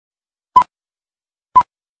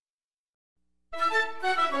So,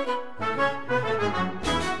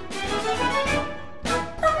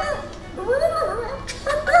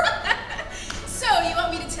 you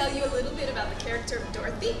want me to tell you a little bit about the character of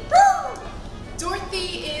Dorothy?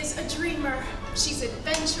 Dorothy is a dreamer. She's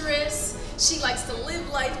adventurous. She likes to live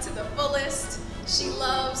life to the fullest. She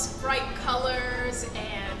loves bright colors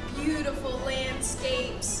and beautiful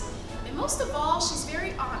landscapes. And most of all, she's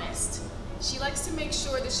very honest. She likes to make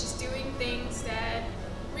sure that she's doing things that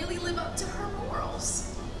really live up to her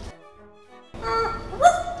morals.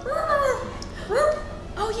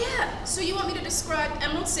 Oh yeah, so you want me to describe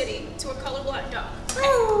Emerald City to a colorblind dog?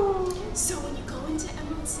 Okay. So when you go into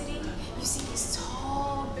Emerald City, you see these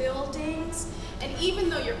tall buildings, and even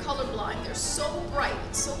though you're colorblind, they're so bright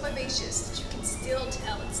and so vivacious that you can still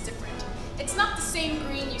tell it's different. It's not the same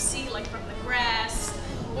green you see like from the grass,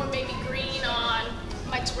 or maybe green on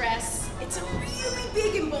my dress. It's a really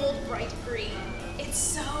big and bold bright green. It's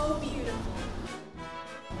so beautiful.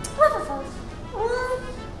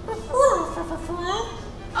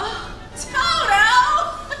 Oh, Toto!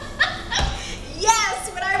 Yes,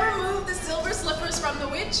 when I removed the silver slippers from the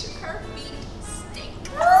witch, her feet stink.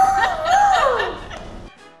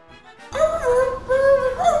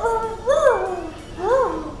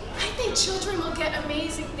 I think children will get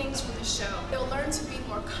amazing things from the show. They'll learn to be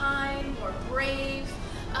more kind, more brave,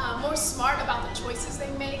 more smart about the choices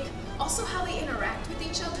they make, also how they interact with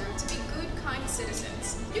each other to be good, kind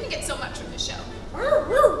citizens. You can get so much from the show.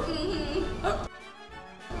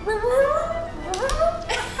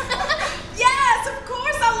 Yes, of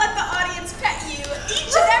course I'll let the audience pet you,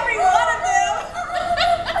 each and every one of them.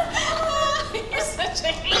 You're such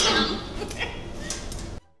a ham.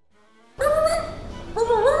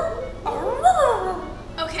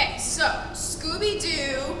 Okay, so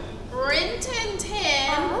Scooby-Doo, Rin Tin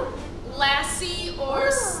Tin, Lassie,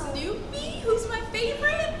 or Snoopy? Who's my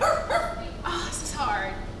favorite? Oh, this is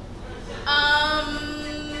hard.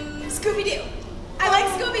 Scooby-Doo. I like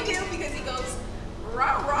Scooby-Doo because he goes,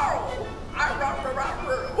 rah rah, rah rah rah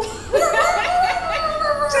rah.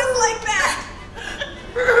 Just like that.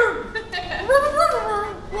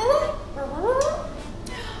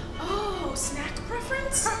 Oh, snack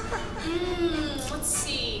preference? Let's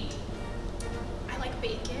see. I like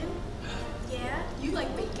bacon. Yeah, you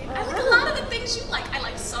like bacon. I like a lot of the things you like. I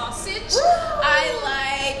like sausage. I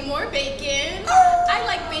like more bacon. I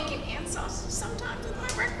like bacon and sausage sometimes with my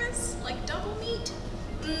breakfast, like double meat.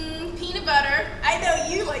 Peanut butter. I know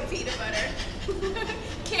you like peanut butter.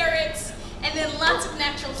 Carrots, and then lots of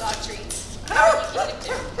natural dog treats. How are you eating